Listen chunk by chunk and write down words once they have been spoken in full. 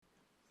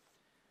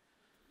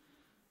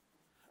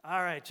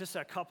All right, just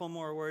a couple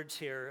more words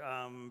here.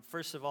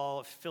 First of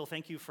all, Phil,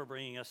 thank you for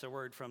bringing us a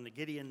word from the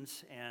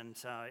Gideons, and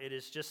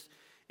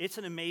it's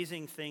an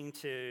amazing thing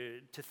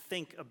to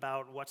think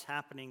about what's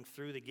happening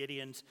through the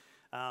Gideons.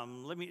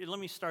 Let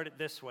me start it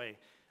this way.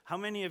 How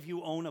many of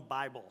you own a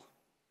Bible?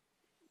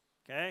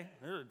 Okay,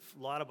 there are a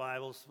lot of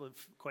Bibles,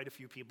 quite a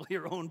few people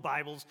here own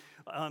Bibles.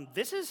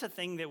 This is a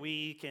thing that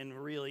we can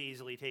really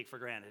easily take for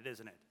granted,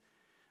 isn't it?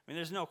 I mean,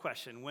 there's no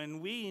question.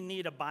 When we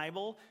need a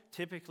Bible,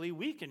 typically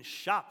we can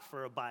shop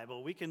for a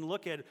Bible. We can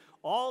look at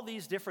all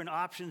these different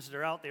options that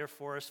are out there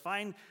for us,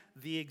 find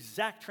the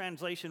exact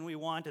translation we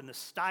want and the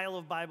style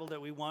of Bible that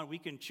we want. We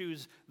can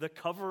choose the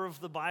cover of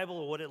the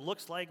Bible, what it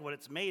looks like, what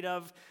it's made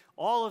of.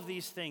 All of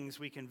these things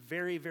we can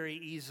very, very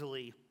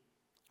easily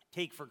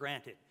take for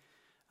granted.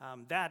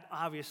 That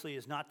obviously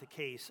is not the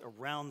case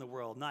around the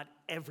world. Not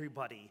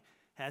everybody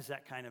has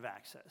that kind of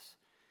access.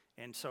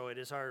 And so it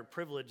is our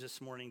privilege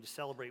this morning to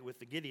celebrate with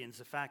the Gideons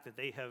the fact that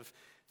they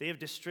have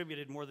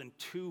distributed more than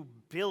 2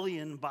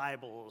 billion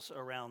Bibles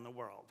around the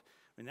world.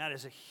 I mean, that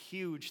is a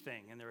huge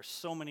thing, and there are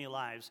so many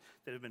lives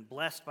that have been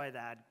blessed by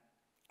that.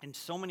 In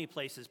so many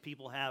places,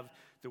 people have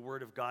the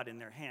Word of God in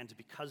their hands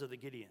because of the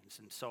Gideons.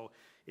 And so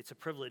it's a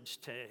privilege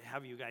to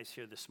have you guys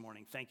here this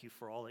morning. Thank you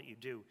for all that you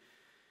do.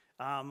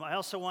 I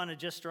also want to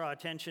just draw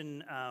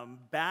attention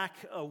back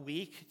a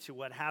week to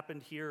what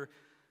happened here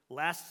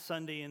last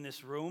Sunday in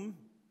this room.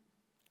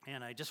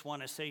 And I just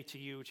want to say to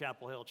you,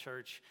 Chapel Hill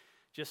Church,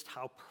 just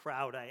how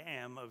proud I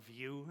am of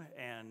you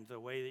and the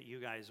way that you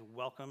guys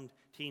welcomed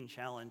Teen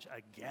Challenge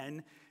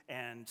again,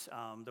 and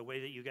the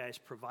way that you guys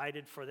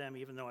provided for them,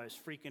 even though I was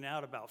freaking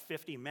out about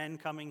 50 men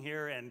coming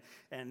here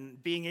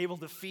and being able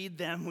to feed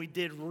them. We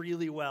did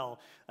really well.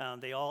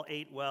 They all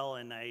ate well,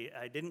 and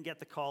I didn't get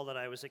the call that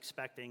I was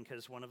expecting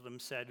because one of them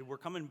said, "We're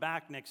coming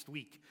back next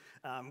week,"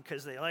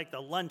 because they like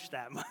the lunch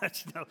that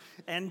much,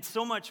 and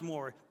so much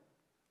more.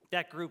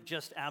 That group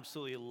just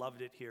absolutely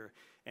loved it here,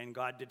 and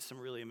God did some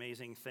really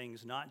amazing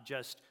things, not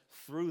just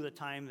through the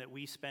time that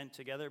we spent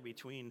together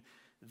between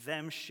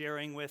them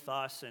sharing with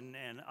us and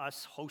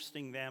us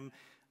hosting them.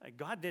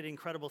 God did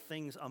incredible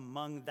things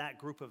among that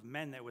group of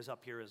men that was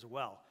up here as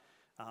well.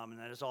 And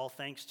that is all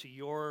thanks to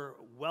your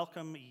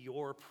welcome,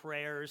 your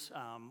prayers,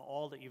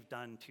 all that you've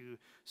done to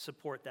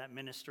support that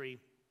ministry.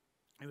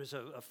 It was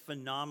a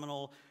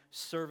phenomenal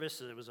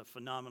service. It was a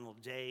phenomenal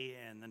day,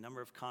 and the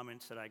number of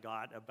comments that I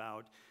got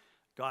about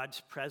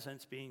God's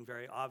presence being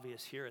very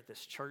obvious here at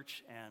this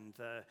church, and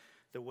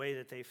the way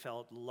that they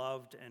felt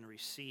loved and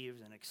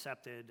received and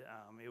accepted,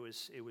 it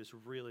was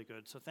really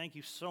good. So thank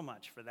you so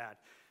much for that,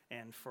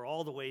 and for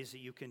all the ways that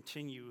you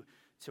continue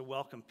to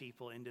welcome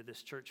people into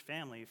this church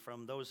family,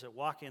 from those that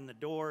walk in the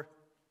door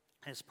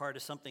as part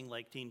of something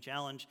like Teen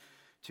Challenge,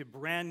 to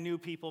brand new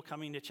people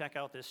coming to check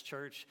out this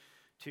church,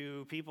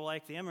 to people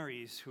like the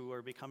Emerys who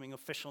are becoming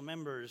official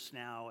members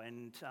now,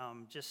 and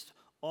just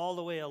all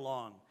the way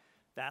along.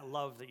 That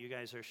love that you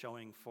guys are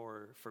showing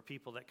for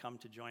people that come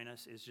to join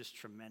us is just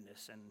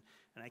tremendous, and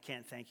I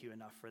can't thank you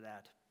enough for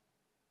that.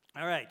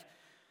 All right,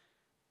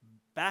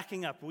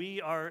 backing up,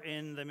 we are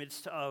in the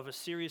midst of a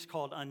series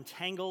called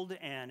Untangled,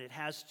 and it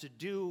has to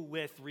do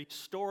with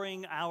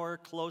restoring our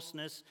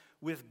closeness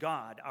with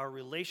God, our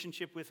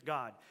relationship with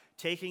God,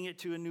 taking it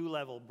to a new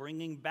level,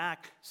 bringing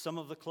back some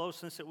of the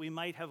closeness that we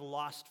might have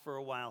lost for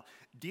a while,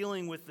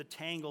 dealing with the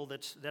tangle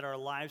that our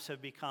lives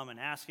have become, and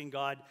asking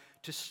God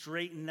to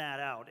straighten that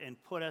out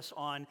and put us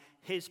on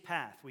His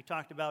path. We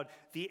talked about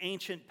the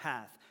ancient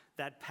path,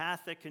 that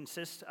path that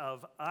consists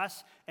of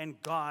us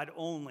and God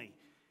only.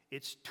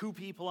 It's two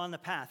people on the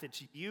path.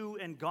 It's you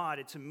and God.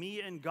 It's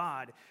me and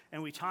God.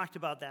 And we talked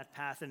about that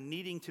path and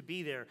needing to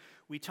be there.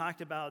 We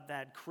talked about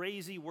that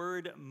crazy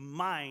word,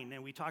 mine.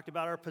 And we talked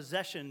about our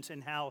possessions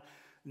and how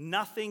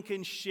nothing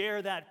can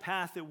share that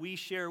path that we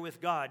share with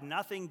God.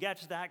 Nothing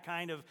gets that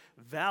kind of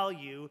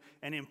value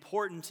and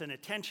importance and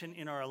attention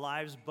in our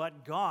lives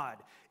but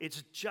God.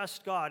 It's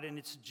just God, and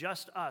it's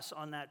just us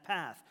on that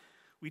path.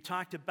 We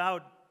talked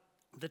about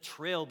the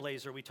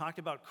trailblazer. We talked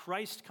about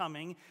Christ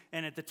coming,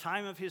 and at the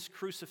time of his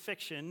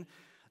crucifixion,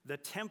 the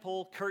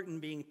temple curtain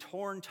being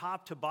torn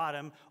top to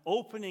bottom,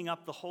 opening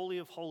up the Holy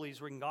of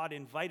Holies when God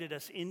invited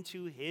us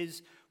into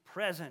his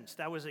presence.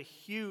 That was a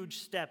huge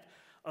step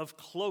of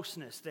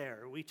closeness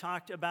there. We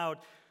talked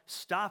about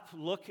stop,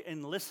 look,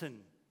 and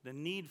listen. The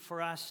need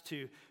for us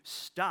to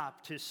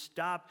stop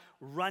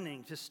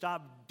running, to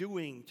stop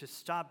doing, to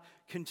stop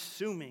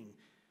consuming.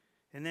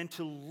 And then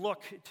to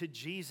look to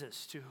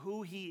Jesus, to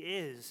who he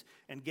is,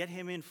 and get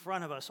him in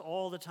front of us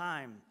all the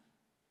time.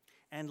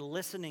 And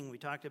listening, we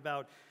talked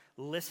about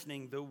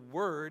listening. The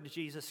Word,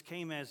 Jesus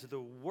came as the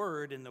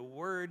Word, and the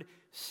Word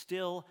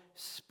still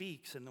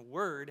speaks. And the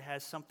Word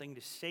has something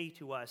to say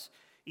to us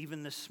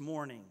even this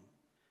morning.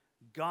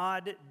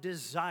 God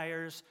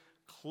desires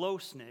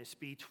closeness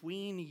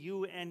between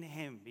you and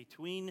him,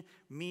 between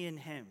me and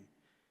him.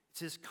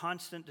 It's his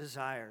constant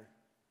desire.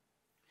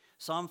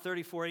 Psalm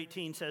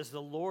 34:18 says,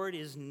 "The Lord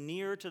is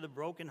near to the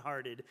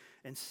brokenhearted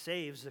and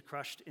saves the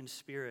crushed in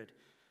spirit."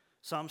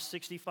 Psalm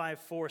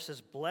 65:4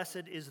 says,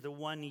 "Blessed is the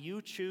one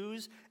you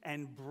choose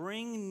and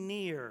bring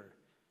near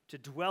to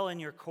dwell in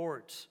your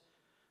courts."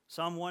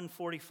 Psalm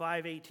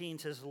 145:18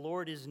 says, "The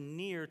Lord is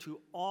near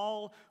to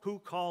all who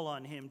call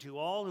on him, to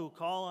all who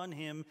call on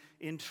him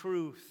in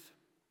truth."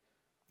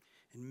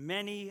 And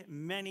many,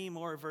 many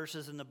more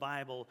verses in the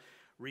Bible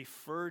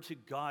refer to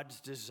God's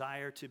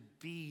desire to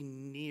be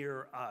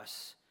near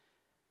us.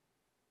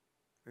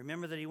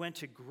 Remember that he went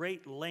to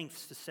great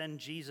lengths to send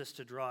Jesus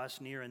to draw us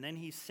near, and then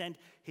he sent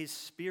his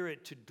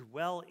Spirit to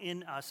dwell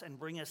in us and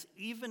bring us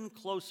even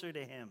closer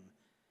to him.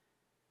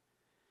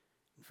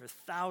 And for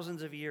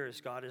thousands of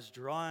years, God has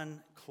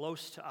drawn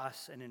close to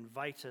us and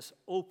invites us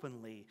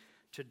openly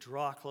to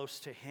draw close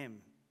to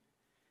him.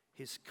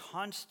 His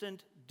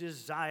constant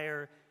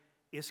desire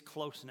is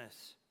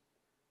closeness.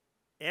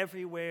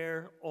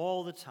 Everywhere,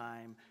 all the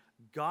time,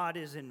 God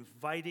is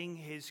inviting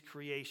his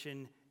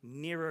creation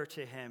nearer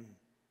to him.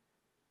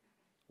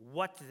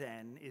 What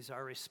then is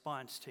our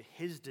response to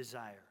his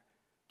desire,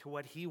 to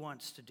what he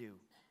wants to do?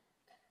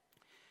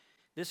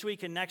 This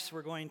week and next,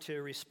 we're going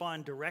to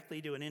respond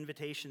directly to an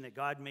invitation that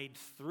God made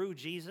through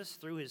Jesus,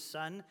 through his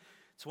Son.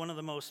 It's one of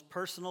the most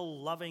personal,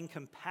 loving,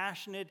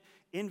 compassionate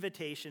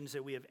invitations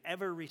that we have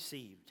ever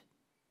received.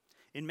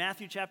 In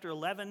Matthew chapter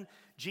 11,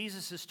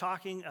 Jesus is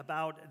talking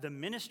about the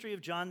ministry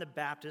of John the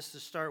Baptist to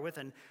start with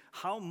and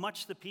how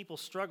much the people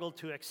struggled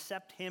to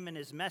accept him and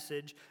his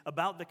message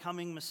about the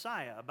coming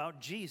Messiah, about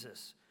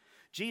Jesus.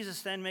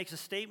 Jesus then makes a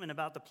statement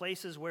about the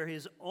places where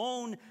his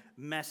own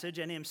message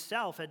and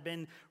himself had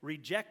been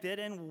rejected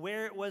and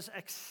where it was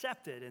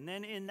accepted. And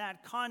then in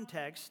that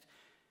context,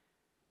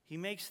 he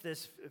makes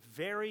this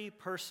very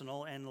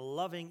personal and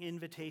loving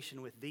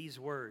invitation with these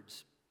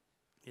words.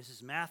 This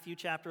is Matthew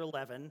chapter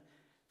 11,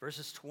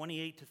 verses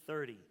 28 to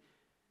 30.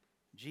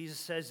 Jesus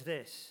says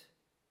this,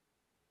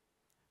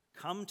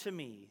 "Come to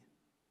me,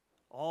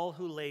 all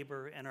who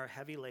labor and are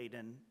heavy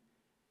laden,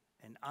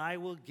 and I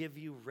will give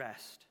you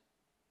rest.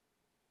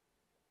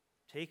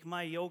 Take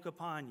my yoke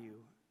upon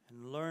you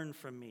and learn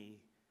from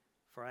me,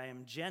 for I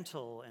am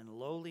gentle and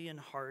lowly in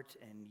heart,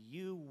 and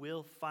you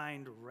will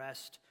find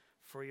rest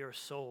for your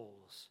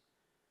souls.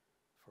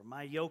 For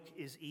my yoke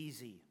is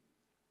easy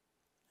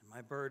and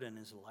my burden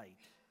is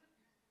light."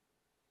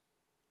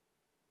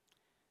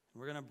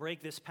 We're going to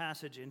break this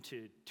passage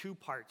into two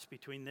parts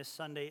between this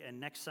Sunday and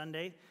next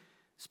Sunday.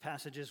 This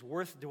passage is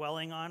worth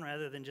dwelling on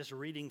rather than just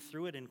reading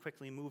through it and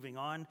quickly moving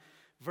on.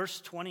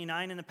 Verse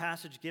 29 in the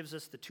passage gives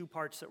us the two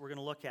parts that we're going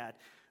to look at,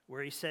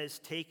 where he says,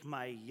 "Take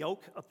my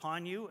yoke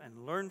upon you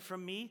and learn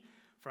from me,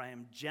 for I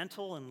am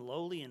gentle and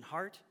lowly in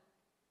heart,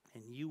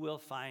 and you will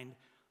find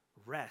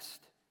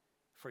rest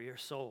for your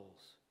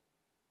souls."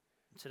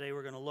 And today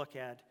we're going to look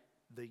at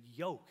the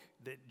yoke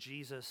that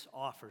Jesus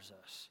offers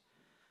us.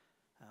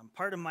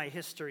 Part of my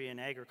history in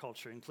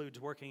agriculture includes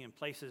working in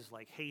places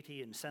like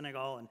Haiti and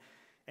Senegal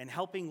and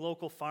helping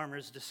local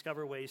farmers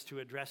discover ways to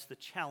address the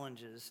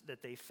challenges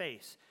that they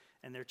face.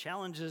 And their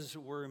challenges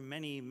were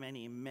many,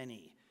 many,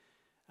 many.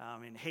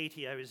 In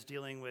Haiti, I was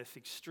dealing with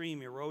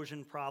extreme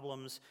erosion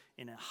problems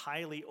in a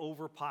highly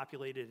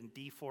overpopulated and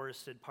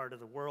deforested part of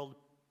the world.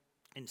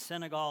 In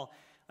Senegal,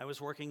 I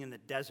was working in the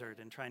desert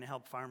and trying to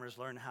help farmers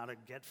learn how to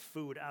get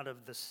food out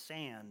of the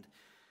sand.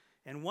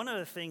 And one of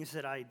the things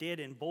that I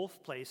did in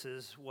both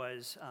places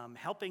was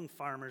helping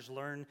farmers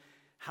learn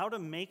how to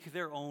make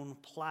their own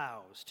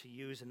plows to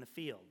use in the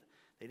field.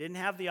 They didn't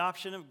have the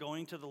option of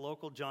going to the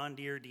local John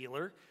Deere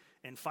dealer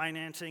and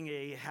financing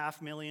a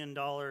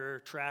 $500,000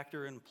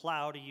 tractor and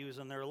plow to use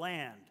on their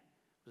land.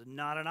 It was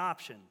not an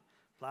option.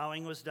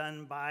 Plowing was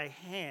done by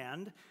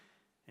hand,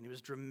 and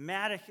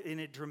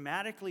it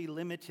dramatically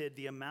limited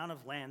the amount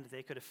of land that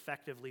they could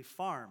effectively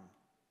farm.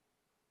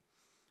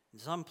 In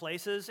some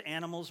places,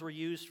 animals were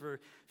used for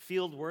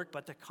field work,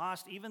 but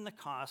even the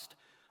cost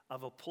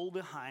of a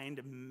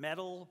pull-behind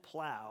metal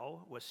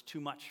plow was too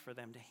much for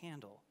them to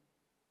handle.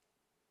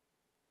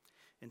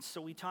 And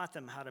so we taught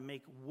them how to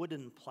make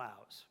wooden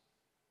plows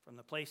from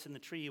the place in the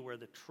tree where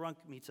the trunk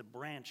meets a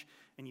branch,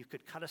 and you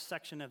could cut a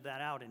section of that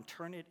out and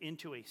turn it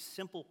into a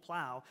simple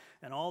plow,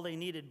 and all they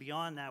needed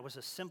beyond that was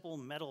a simple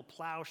metal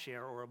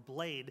plowshare or a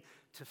blade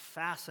to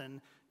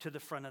fasten to the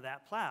front of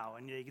that plow.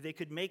 And they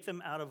could make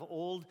them out of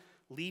old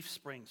leaf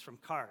springs from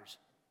cars.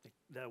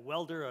 The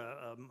welder,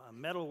 a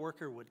metal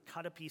worker, would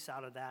cut a piece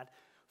out of that,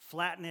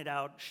 flatten it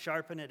out,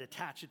 sharpen it,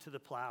 attach it to the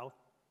plow,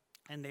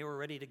 and they were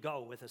ready to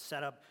go with a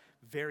setup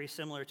very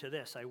similar to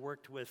this. I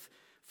worked with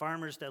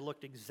farmers that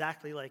looked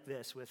exactly like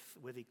this,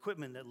 with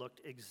equipment that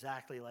looked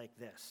exactly like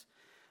this.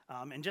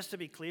 And just to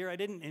be clear, I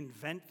didn't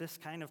invent this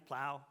kind of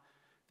plow.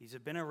 These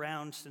have been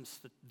around since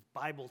the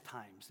Bible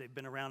times. They've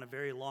been around a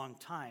very long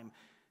time.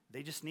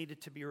 They just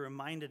needed to be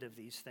reminded of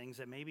these things,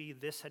 that maybe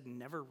this had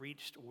never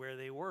reached where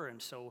they were. And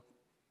so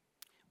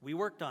we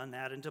worked on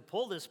that. And to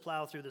pull this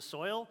plow through the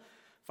soil,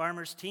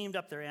 farmers teamed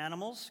up their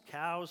animals,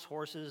 cows,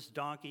 horses,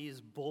 donkeys,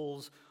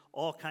 bulls,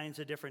 all kinds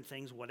of different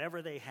things,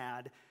 whatever they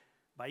had,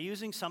 by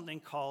using something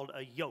called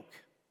a yoke.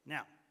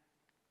 Now,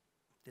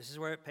 this is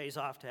where it pays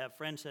off to have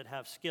friends that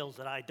have skills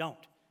that I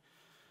don't.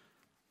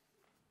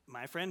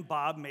 my friend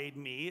Bob made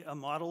me a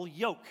model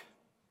yoke.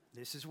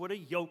 This is what a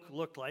yoke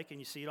looked like, and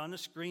you see it on the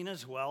screen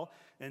as well.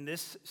 And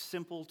this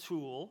simple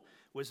tool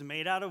was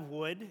made out of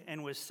wood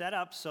and was set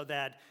up so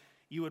that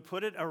you would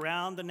put it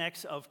around the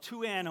necks of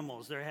two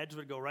animals. Their heads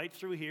would go right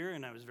through here,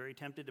 and I was very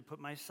tempted to put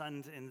my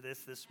sons in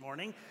this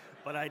morning,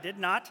 but I did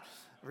not.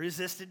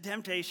 Resisted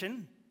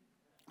temptation.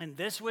 And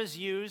this was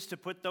used to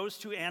put those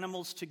two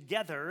animals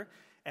together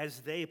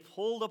as they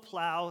pulled a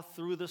plow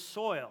through the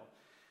soil.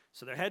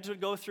 So their heads would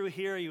go through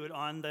here, you would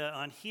on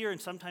here, and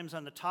sometimes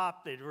on the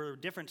top. There were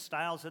different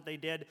styles that they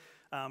did.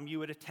 You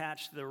would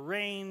attach the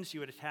reins, you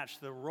would attach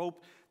the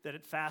rope that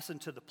it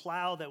fastened to the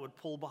plow that would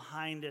pull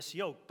behind this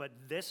yoke. But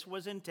this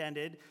was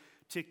intended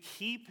to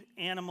keep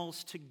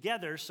animals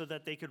together so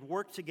that they could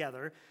work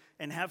together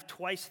and have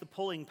twice the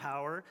pulling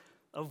power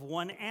of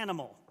one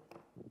animal.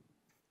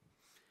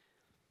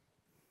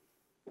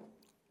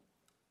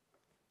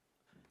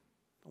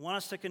 I want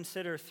us to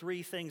consider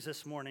three things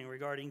this morning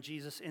regarding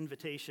Jesus'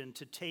 invitation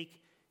to take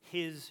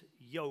his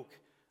yoke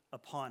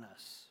upon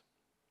us.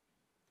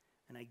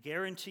 And I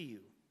guarantee you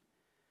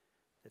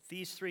that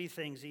these three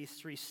things, these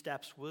three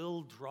steps,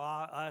 will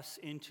draw us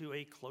into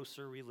a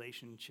closer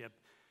relationship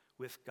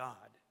with God.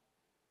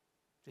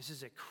 This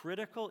is a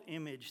critical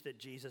image that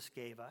Jesus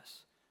gave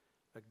us,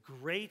 a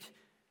great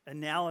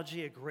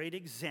analogy, a great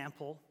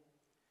example,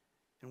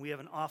 and we have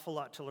an awful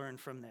lot to learn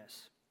from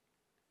this.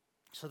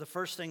 So the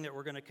first thing that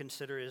we're going to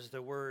consider is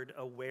the word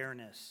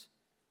awareness.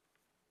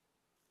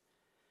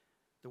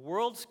 The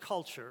world's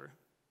culture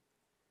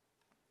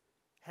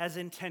has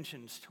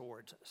intentions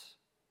towards us,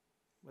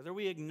 whether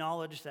we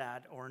acknowledge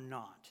that or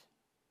not.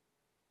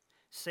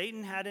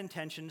 Satan had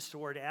intentions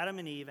toward Adam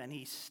and Eve, and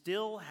he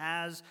still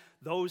has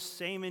those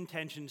same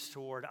intentions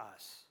toward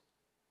us.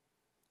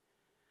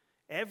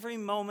 Every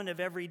moment of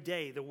every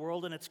day, the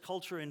world and its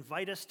culture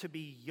invite us to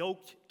be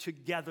yoked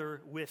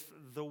together with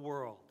the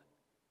world.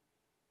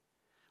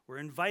 We're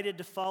invited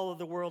to follow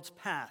the world's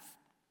path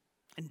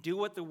and do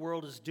what the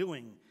world is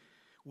doing.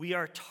 We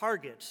are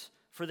targets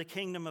for the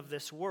kingdom of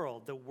this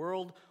world. The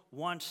world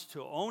wants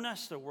to own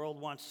us. The world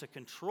wants to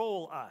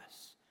control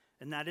us.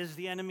 And that is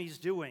the enemy's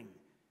doing.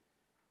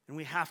 And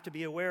we have to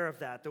be aware of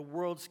that. The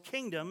world's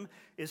kingdom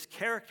is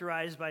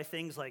characterized by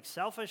things like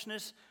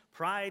selfishness,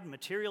 pride,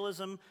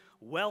 materialism,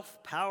 wealth,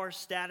 power,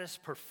 status,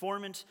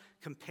 performance,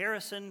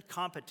 comparison,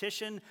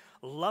 competition,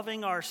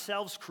 loving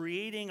ourselves,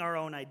 creating our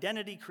own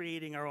identity,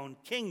 creating our own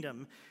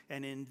kingdom.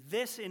 And in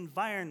this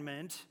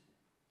environment,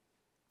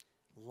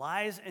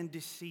 lies and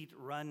deceit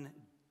run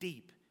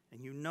deep,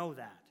 and you know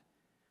that.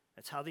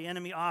 That's how the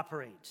enemy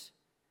operates.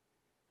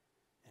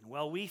 And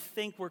while we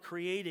think we're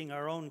creating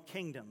our own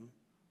kingdom,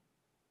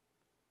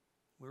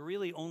 we're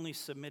really only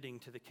submitting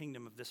to the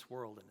kingdom of this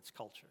world and its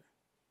culture.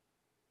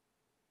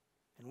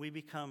 And we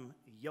become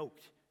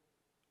yoked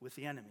with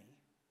the enemy,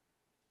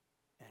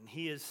 and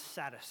he is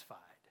satisfied.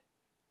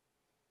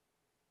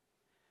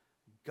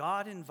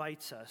 God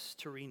invites us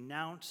to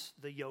renounce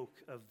the yoke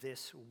of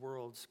this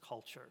world's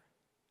culture.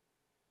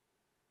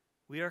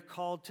 We are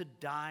called to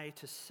die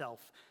to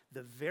self,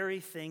 the very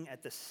thing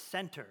at the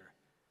center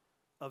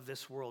of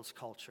this world's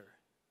culture.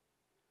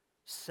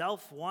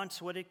 Self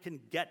wants what it can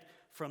get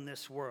from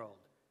this world.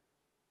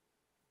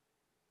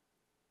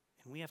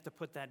 And we have to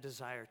put that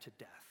desire to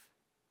death.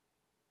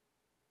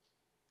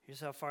 Here's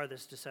how far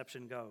this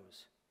deception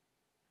goes.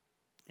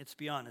 Let's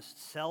be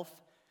honest, self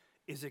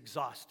is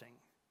exhausting.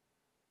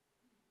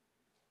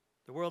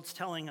 The world's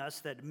telling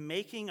us that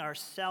making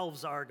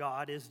ourselves our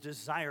God is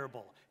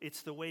desirable.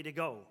 It's the way to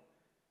go.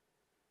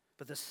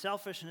 But the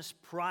selfishness,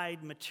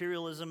 pride,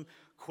 materialism,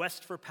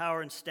 quest for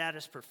power and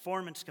status,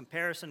 performance,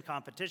 comparison,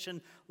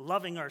 competition,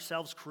 loving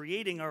ourselves,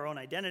 creating our own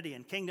identity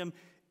and kingdom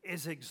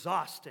is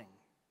exhausting.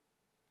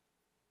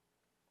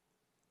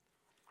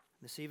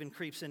 This even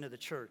creeps into the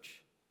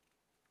church.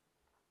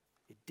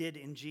 It did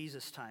in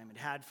Jesus' time. It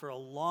had for a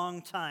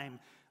long time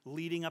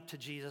leading up to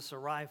Jesus'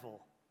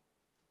 arrival.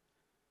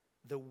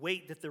 The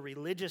weight that the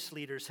religious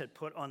leaders had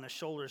put on the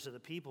shoulders of the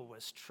people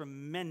was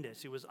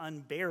tremendous. It was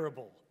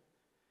unbearable.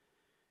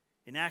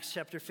 In Acts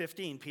chapter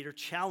 15, Peter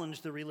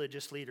challenged the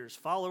religious leaders.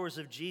 Followers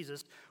of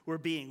Jesus were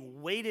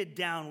being weighted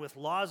down with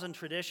laws and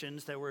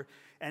traditions that were,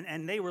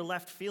 and they were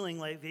left feeling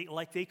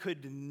like they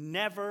could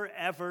never,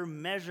 ever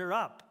measure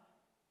up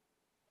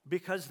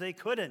because they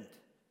couldn't.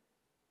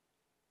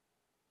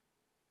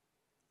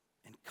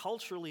 And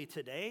culturally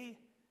today,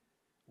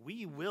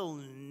 we will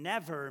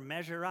never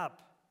measure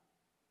up.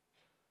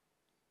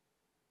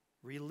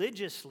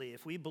 Religiously,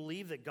 if we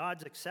believe that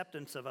God's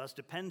acceptance of us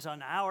depends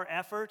on our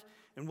effort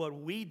and what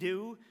we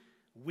do,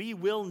 we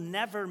will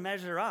never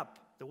measure up.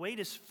 The weight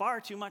is far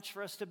too much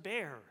for us to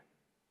bear.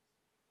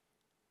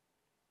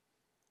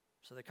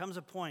 So there comes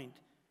a point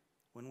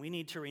when we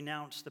need to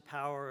renounce the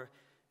power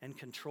and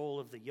control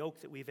of the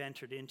yoke that we've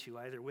entered into,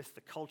 either with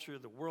the culture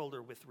of the world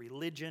or with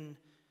religion.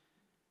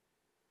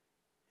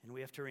 And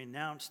we have to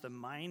renounce the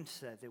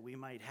mindset that we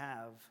might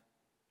have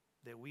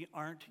that we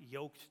aren't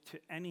yoked to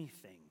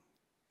anything.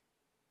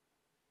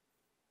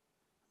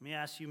 Let me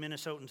ask you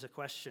Minnesotans a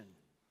question.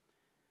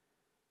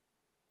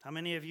 How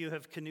many of you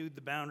have canoed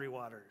the Boundary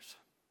Waters?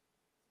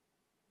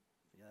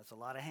 Yeah, that's a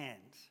lot of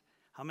hands.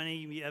 How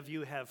many of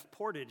you have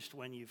portaged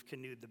when you've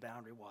canoed the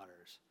Boundary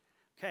Waters?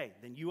 Okay,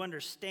 then you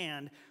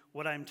understand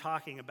what I'm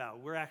talking about.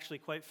 We're actually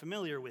quite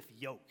familiar with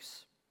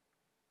yokes.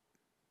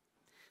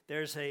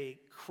 There's a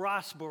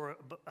crossbar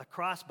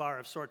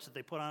of sorts that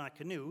they put on a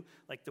canoe,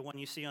 like the one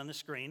you see on the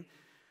screen,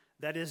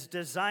 that is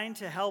designed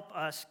to help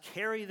us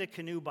carry the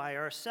canoe by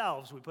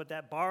ourselves. We put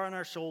that bar on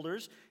our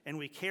shoulders, and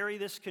we carry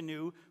this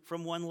canoe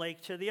from one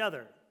lake to the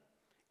other.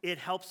 It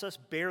helps us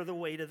bear the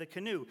weight of the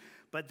canoe.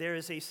 But there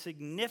is a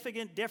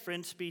significant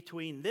difference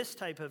between this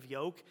type of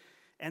yoke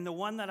and the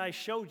one that I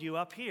showed you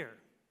up here.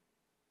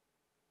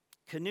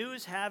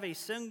 Canoes have a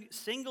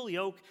single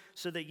yoke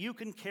so that you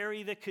can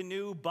carry the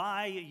canoe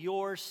by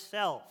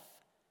yourself.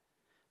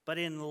 But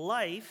in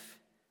life,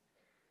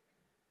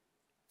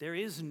 there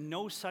is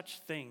no such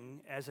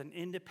thing as an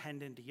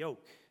independent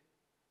yoke.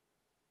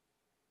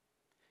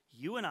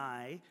 You and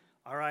I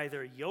are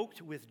either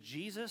yoked with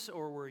Jesus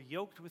or we're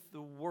yoked with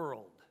the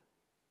world.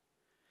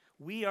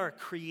 We are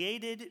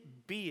created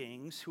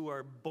beings who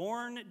are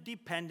born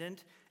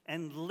dependent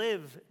and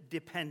live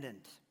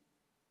dependent.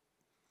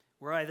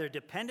 We're either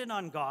dependent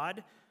on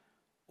God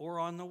or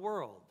on the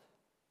world.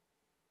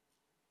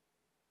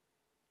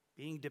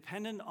 Being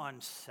dependent on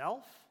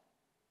self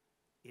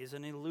is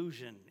an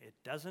illusion. It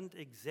doesn't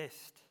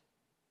exist.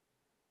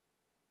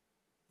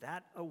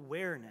 That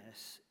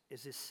awareness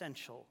is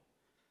essential.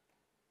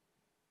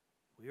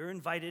 We are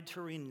invited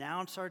to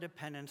renounce our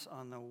dependence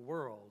on the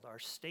world, our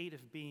state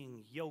of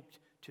being yoked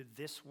to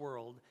this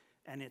world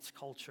and its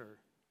culture.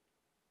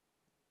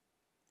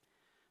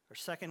 Our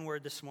second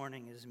word this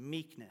morning is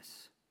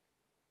meekness.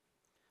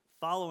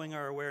 Following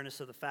our awareness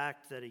of the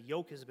fact that a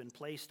yoke has been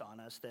placed on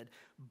us that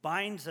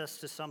binds us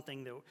to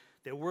something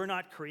that we're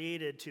not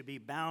created to be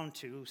bound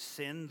to,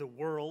 sin, the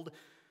world,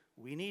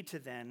 we need to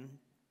then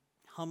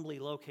humbly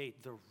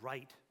locate the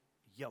right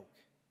yoke.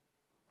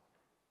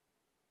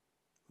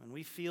 When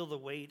we feel the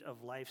weight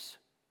of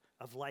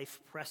life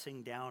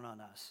pressing down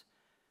on us,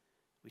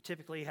 we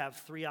typically have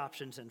three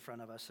options in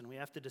front of us, and we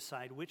have to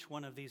decide which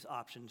one of these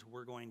options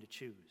we're going to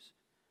choose.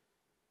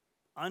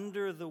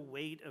 Under the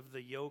weight of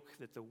the yoke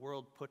that the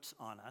world puts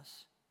on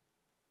us,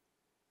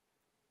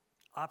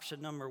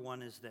 option number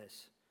one is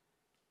this: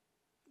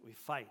 we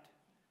fight.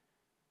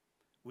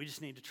 We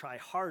just need to try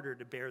harder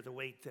to bear the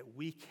weight that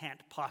we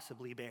can't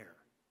possibly bear.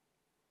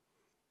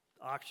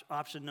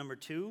 Option number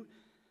two,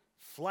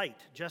 flight.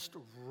 Just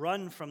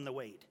run from the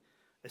weight.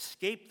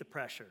 Escape the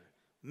pressure.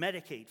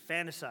 Medicate,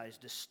 fantasize,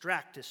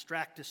 distract.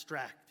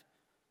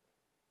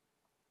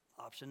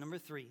 Option number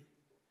three,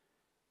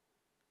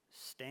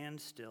 stand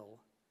still,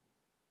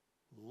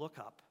 look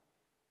up,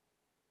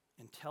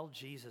 and tell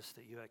Jesus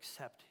that you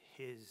accept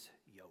his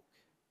yoke.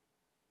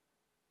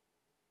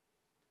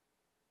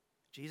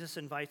 Jesus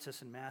invites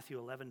us in Matthew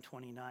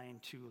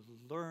 11:29 to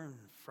learn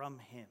from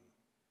him.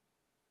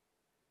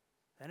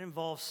 That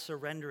involves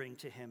surrendering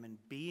to him and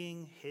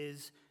being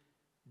his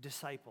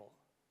disciple.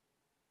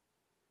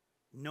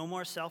 No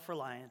more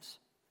self-reliance,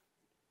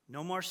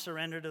 no more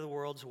surrender to the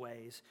world's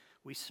ways.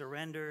 We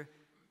surrender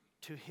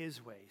to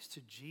his ways,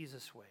 to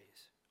Jesus'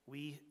 ways.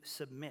 We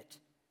submit.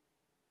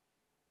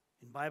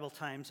 In Bible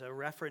times, a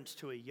reference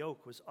to a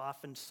yoke was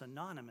often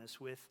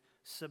synonymous with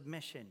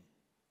submission.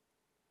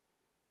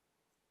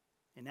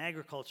 In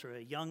agriculture, a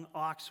young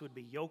ox would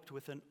be yoked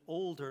with an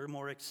older,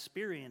 more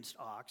experienced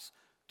ox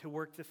to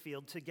work the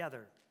field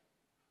together.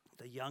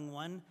 The young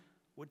one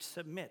would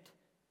submit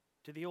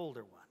to the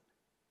older one.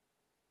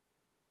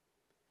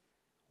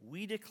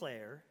 We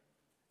declare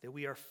that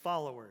we are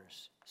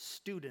followers,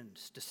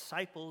 students,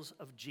 disciples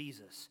of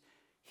Jesus.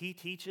 He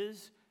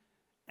teaches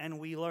and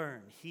we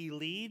learn. He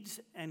leads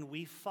and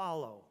we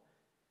follow.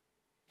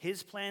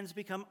 His plans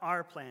become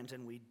our plans,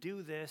 and we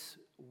do this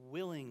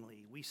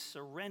willingly. We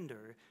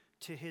surrender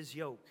to his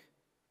yoke.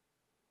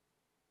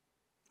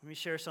 Let me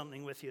share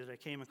something with you that I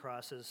came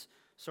across as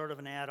sort of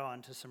an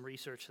add-on to some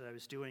research that I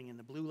was doing in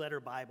the Blue Letter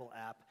Bible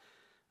app.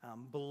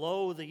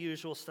 Below the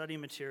usual study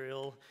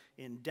material,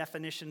 in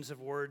definitions of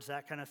words,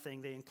 that kind of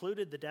thing, they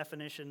included a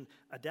definition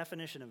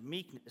of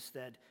meekness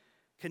that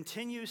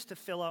continues to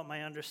fill out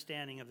my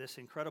understanding of this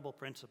incredible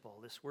principle,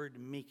 this word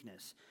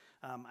meekness.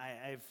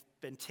 I've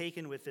been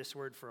taken with this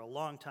word for a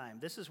long time.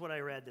 This is what I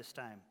read this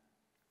time.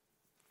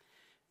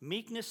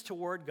 Meekness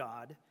toward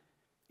God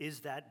is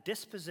that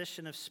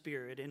disposition of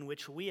spirit in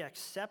which we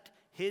accept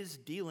his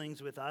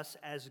dealings with us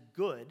as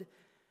good,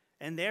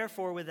 and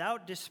therefore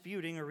without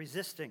disputing or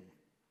resisting.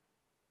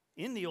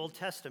 In the Old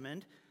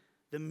Testament,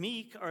 the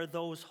meek are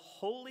those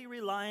wholly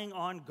relying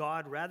on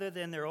God rather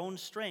than their own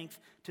strength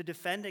to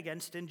defend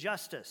against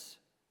injustice.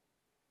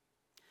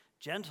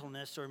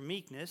 Gentleness or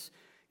meekness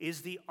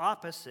is the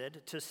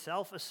opposite to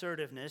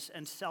self-assertiveness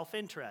and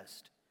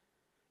self-interest.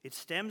 It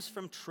stems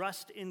from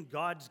trust in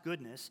God's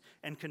goodness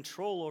and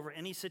control over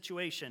any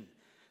situation.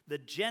 The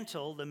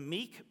gentle, the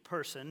meek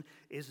person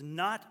is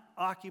not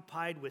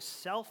occupied with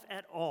self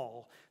at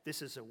all.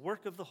 This is a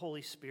work of the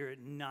Holy Spirit,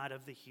 not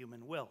of the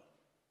human will.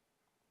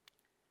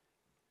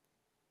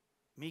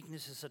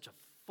 Meekness is such a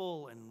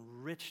full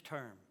and rich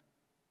term.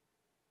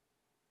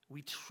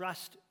 We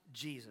trust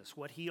Jesus.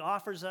 What he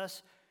offers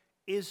us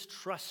is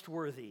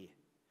trustworthy.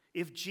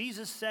 If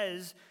Jesus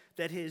says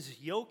that his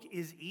yoke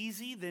is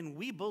easy, then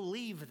we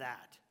believe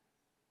that,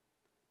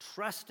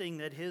 trusting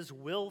that his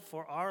will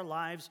for our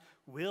lives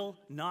will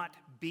not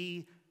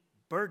be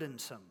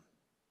burdensome.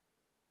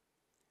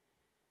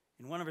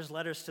 In one of his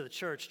letters to the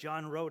church,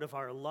 John wrote of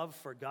our love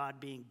for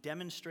God being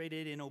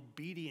demonstrated in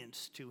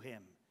obedience to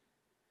him.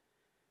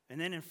 And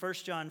then in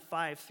 1 John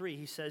 5:3,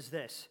 he says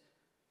this,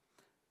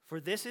 "For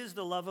this is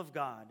the love of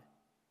God,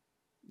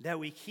 that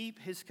we keep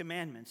his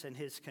commandments, and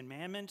his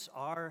commandments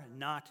are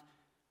not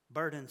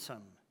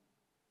burdensome."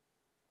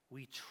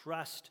 We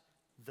trust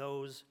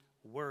those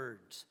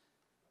words.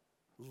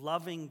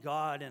 Loving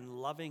God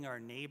and loving our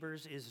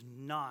neighbors is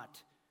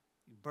not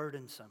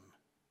burdensome.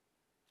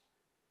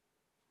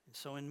 And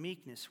so in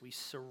meekness, we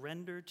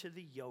surrender to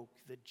the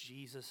yoke that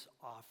Jesus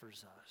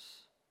offers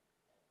us.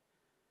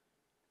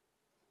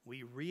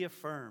 We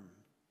reaffirm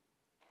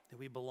that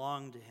we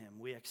belong to him.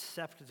 We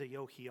accept the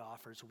yoke he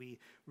offers. We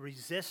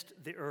resist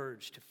the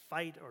urge to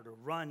fight or to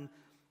run.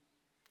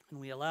 And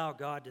we allow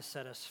God to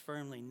set us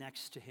firmly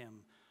next to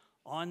him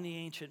on the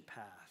ancient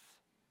path,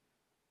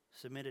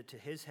 submitted to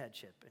his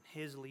headship and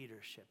his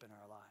leadership in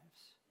our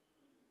lives.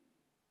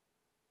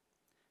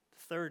 The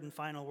third and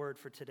final word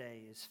for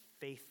today is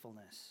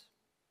faithfulness.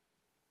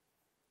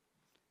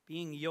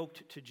 Being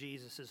yoked to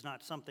Jesus is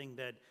not something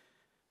that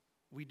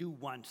we do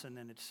once and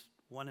then it's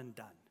one and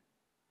done.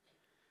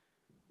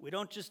 We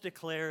don't just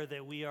declare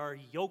that we are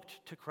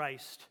yoked to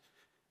Christ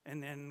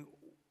and then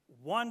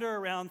wander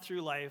around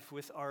through life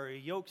with our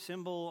yoke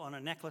symbol on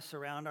a necklace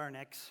around our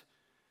necks,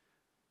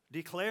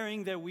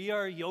 declaring that we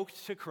are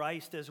yoked to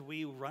Christ as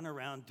we run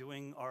around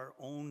doing our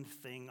own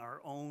thing, our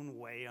own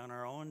way, on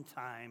our own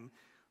time,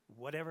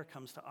 whatever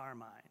comes to our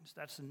minds.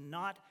 That's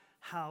not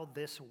how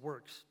this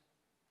works.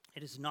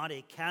 It is not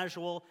a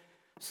casual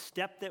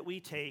step that we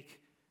take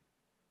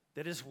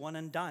that is one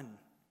and done.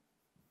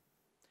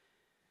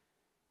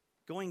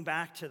 Going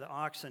back to the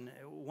oxen,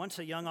 once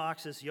a young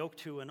ox is yoked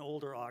to an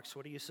older ox,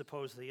 what do you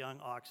suppose the young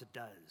ox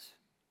does?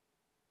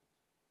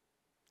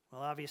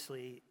 Well,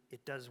 obviously,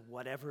 it does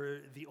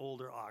whatever the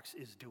older ox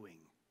is doing.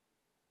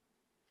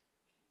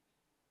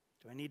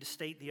 Do I need to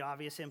state the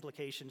obvious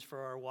implications for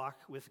our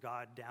walk with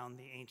God down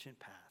the ancient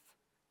path?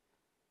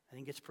 I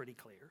think it's pretty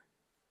clear.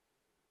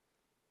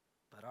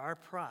 But our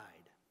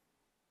pride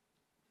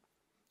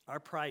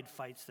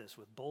fights this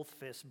with both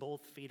fists,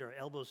 both feet, our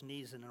elbows,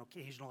 knees, and an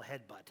occasional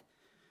headbutt.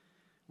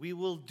 We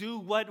will do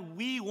what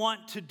we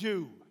want to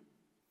do.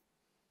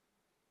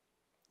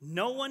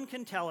 No one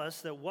can tell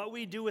us that what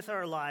we do with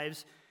our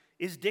lives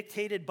is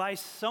dictated by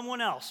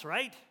someone else,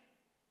 right?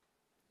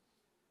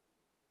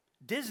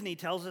 Disney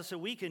tells us that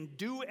we can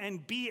do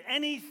and be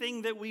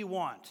anything that we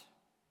want.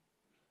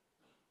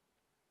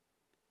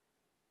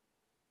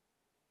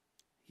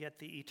 Yet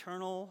the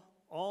eternal,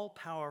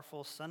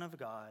 all-powerful Son of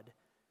God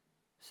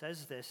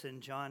says this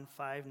in John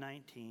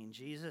 5:19.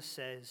 Jesus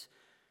says,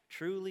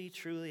 "Truly,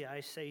 truly,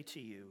 I say to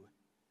you,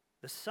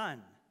 the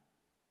Son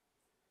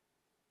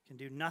can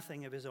do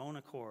nothing of his own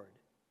accord,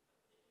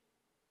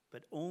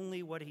 but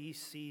only what he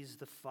sees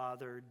the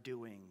Father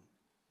doing.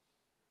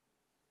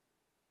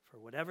 For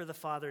whatever the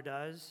Father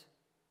does,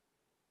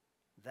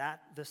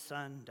 that the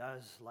Son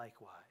does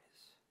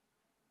likewise."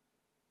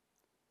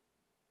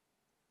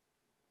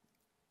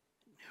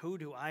 Who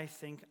do I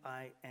think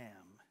I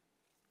am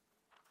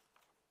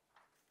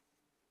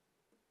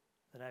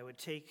that I would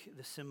take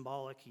the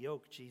symbolic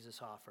yoke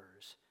Jesus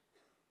offers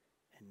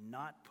and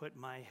not put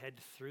my head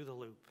through the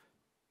loop,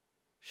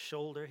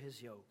 shoulder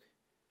his yoke,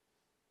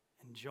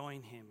 and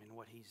join him in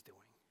what he's doing?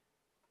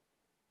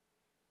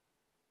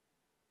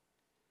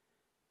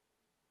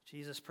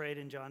 Jesus prayed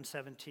in John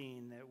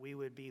 17 that we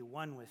would be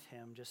one with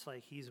him just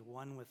like he's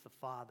one with the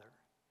Father.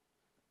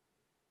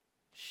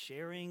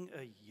 Sharing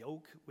a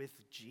yoke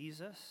with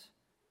Jesus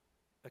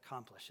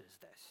accomplishes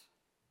this.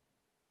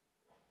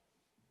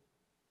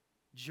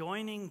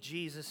 Joining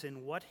Jesus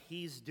in what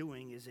he's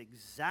doing is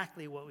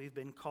exactly what we've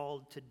been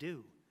called to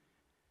do.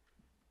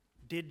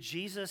 Did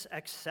Jesus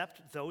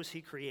accept those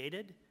he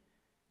created?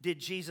 Did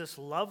Jesus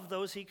love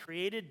those he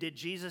created? Did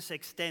Jesus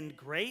extend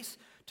grace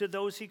to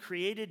those he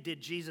created?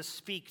 Did Jesus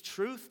speak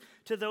truth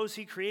to those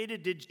he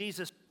created? Did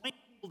Jesus point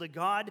people to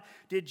God?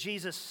 Did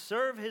Jesus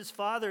serve his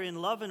Father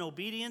in love and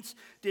obedience?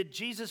 Did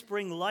Jesus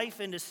bring life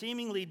into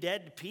seemingly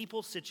dead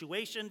people,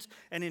 situations,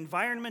 and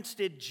environments?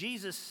 Did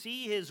Jesus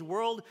see his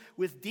world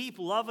with deep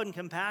love and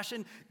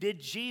compassion? Did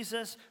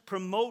Jesus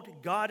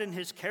promote God and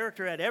his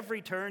character at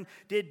every turn?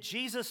 Did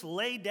Jesus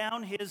lay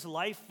down his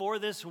life for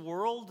this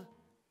world?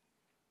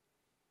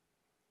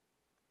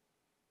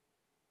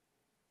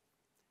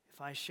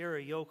 If I share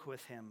a yoke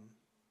with him,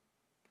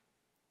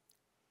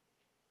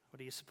 what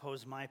do you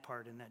suppose my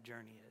part in that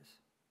journey is?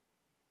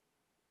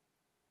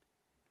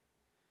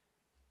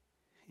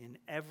 In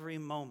every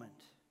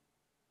moment,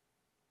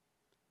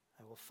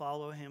 I will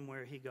follow him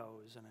where he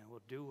goes, and I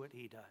will do what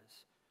he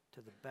does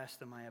to the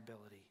best of my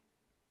ability.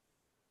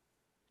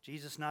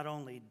 Jesus not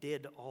only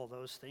did all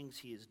those things,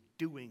 he is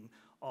doing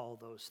all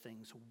those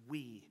things.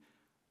 We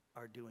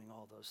are doing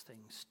all those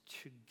things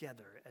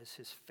together as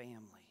his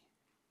family.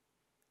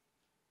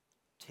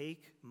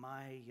 Take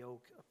my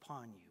yoke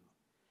upon you.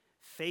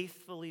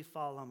 Faithfully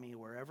follow me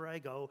wherever I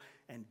go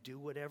and do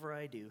whatever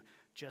I do,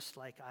 just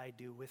like I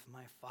do with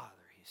my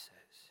Father, he says.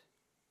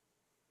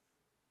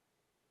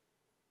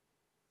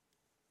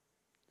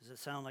 Does it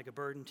sound like a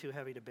burden too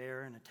heavy to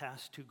bear and a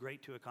task too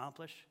great to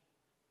accomplish?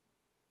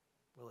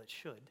 Well, it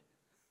should.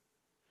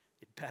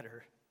 It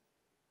better.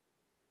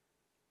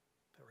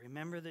 But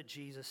remember that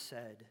Jesus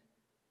said,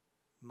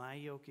 my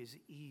yoke is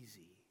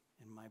easy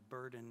and my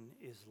burden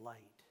is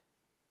light.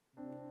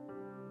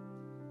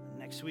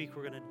 Next week,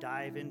 we're going to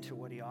dive into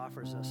what he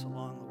offers us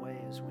along the way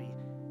as we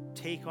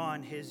take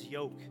on his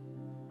yoke.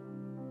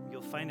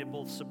 You'll find it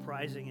both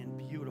surprising and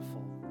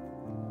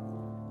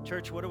beautiful.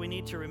 Church, what do we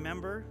need to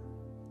remember?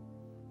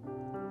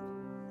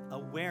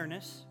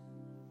 Awareness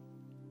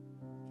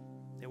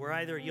that we're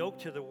either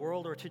yoked to the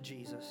world or to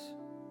Jesus.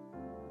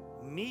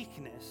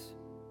 Meekness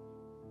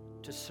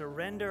to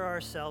surrender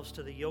ourselves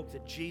to the yoke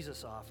that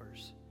Jesus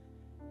offers.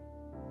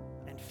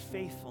 And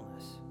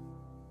faithfulness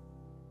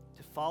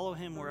to follow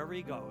him wherever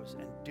he goes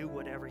and do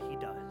whatever he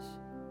does.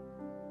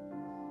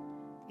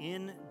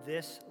 In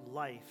this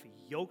life,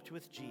 yoked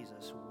with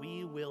Jesus,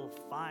 we will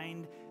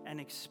find and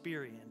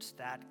experience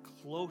that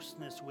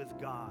closeness with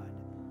God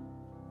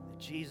that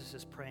Jesus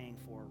is praying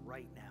for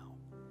right now.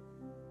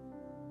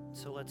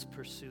 So let's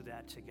pursue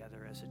that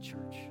together as a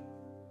church.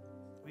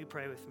 Will you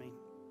pray with me?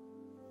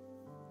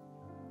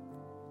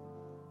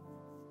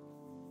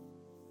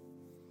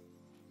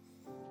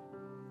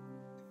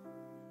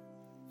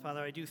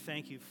 Father, I do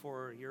thank you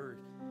for your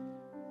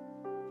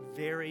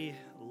very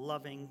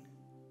loving,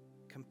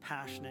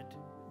 compassionate,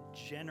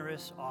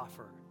 generous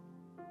offer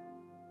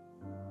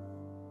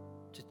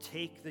to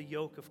take the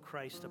yoke of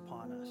Christ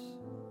upon us,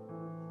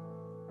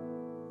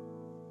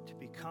 to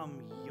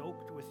become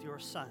yoked with your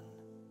Son,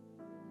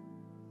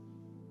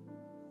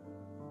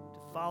 to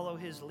follow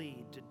his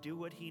lead, to do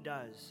what he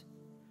does,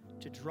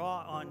 to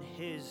draw on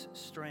his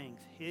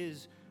strength,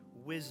 his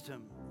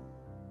wisdom,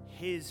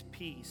 his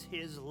peace,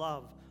 his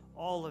love,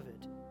 all of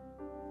it,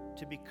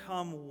 to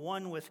become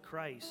one with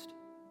Christ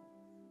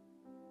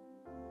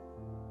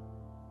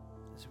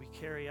as we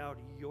carry out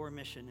your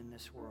mission in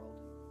this world.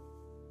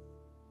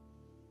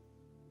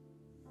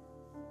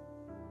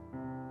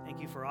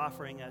 Thank you for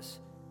offering us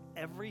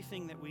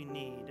everything that we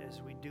need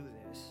as we do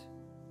this.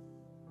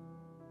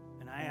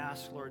 And I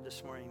ask, Lord,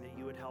 this morning that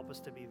you would help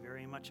us to be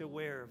very much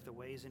aware of the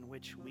ways in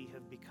which we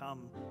have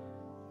become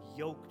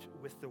yoked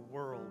with the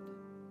world.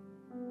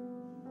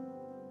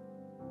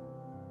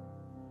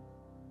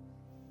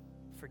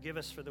 Forgive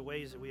us for the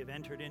ways that we have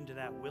entered into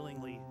that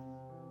willingly,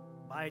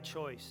 by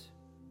choice.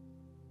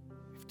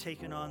 We've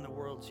taken on the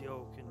world's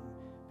yoke and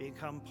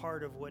become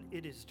part of what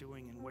it is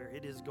doing and where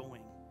it is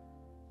going.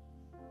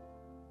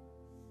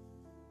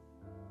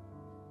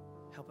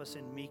 Help us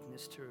in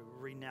meekness to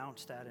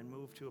renounce that and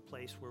move to a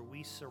place where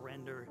we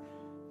surrender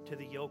to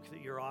the yoke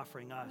that you're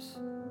offering us,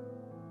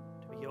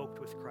 to be yoked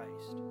with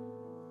Christ.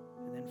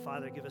 And then,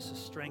 Father, give us the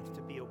strength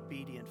to be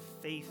obedient,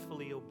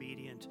 faithfully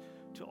obedient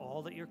to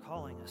all that you're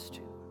calling us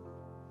to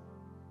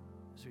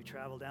as we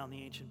travel down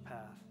the ancient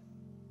path.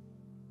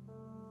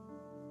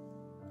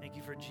 Thank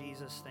you for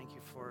Jesus. Thank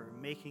you for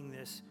making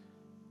this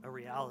a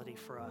reality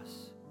for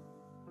us,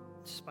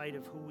 in spite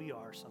of who we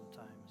are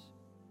sometimes,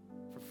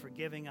 for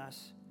forgiving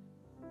us,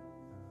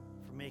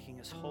 for making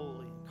us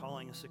holy and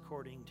calling us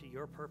according to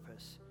your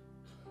purpose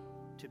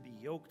to be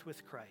yoked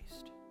with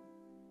Christ.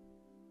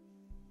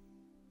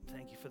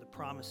 Thank you for the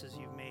promises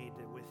you've made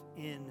that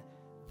within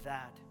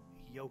that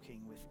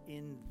yoking,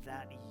 within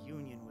that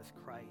union with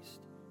Christ,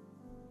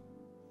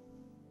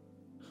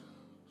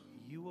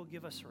 you will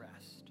give us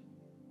rest,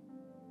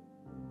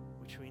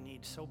 which we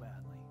need so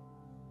badly.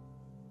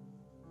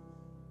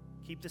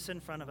 Keep this in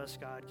front of us,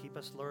 God. Keep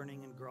us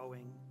learning and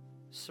growing,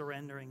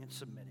 surrendering and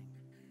submitting.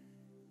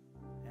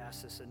 I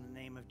ask this in the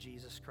name of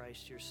Jesus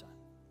Christ, your Son.